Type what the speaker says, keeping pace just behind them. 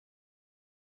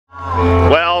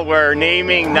Well, we're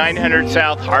naming 900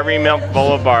 South Harvey Milk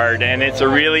Boulevard, and it's a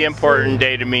really important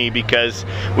day to me because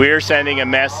we're sending a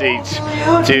message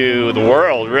to the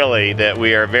world, really, that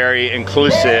we are a very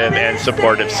inclusive and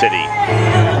supportive city.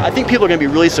 I think people are going to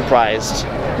be really surprised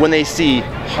when they see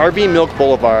Harvey Milk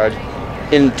Boulevard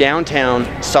in downtown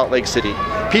Salt Lake City.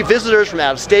 Visitors from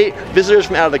out of state, visitors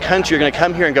from out of the country are going to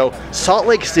come here and go, Salt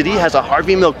Lake City has a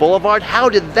Harvey Milk Boulevard? How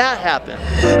did that happen?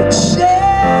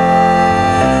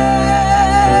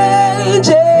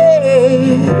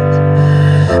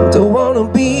 Don't wanna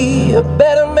be a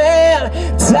better man.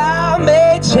 Time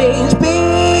may change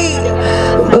me,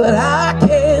 but I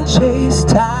can't chase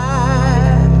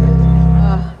time.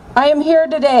 I am here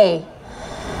today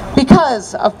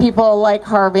because of people like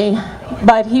Harvey,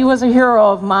 but he was a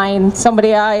hero of mine,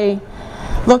 somebody I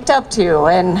looked up to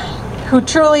and who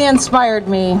truly inspired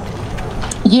me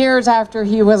years after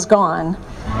he was gone.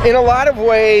 In a lot of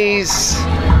ways,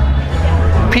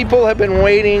 people have been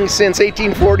waiting since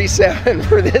 1847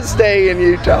 for this day in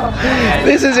Utah.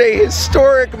 This is a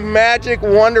historic, magic,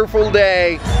 wonderful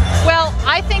day. Well,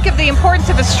 I think of the importance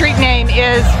of a street name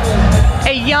is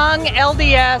a young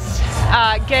LDS,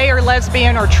 gay or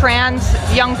lesbian or trans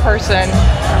young person,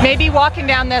 maybe walking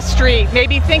down this street,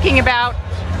 maybe thinking about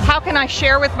how can I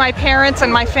share with my parents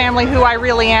and my family who I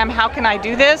really am? How can I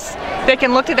do this? They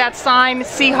can look at that sign,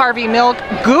 see Harvey Milk,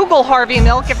 Google Harvey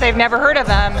Milk if they've never heard of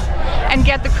them, and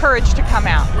get the courage to come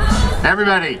out.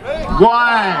 Everybody,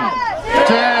 1,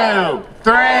 2,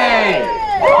 3.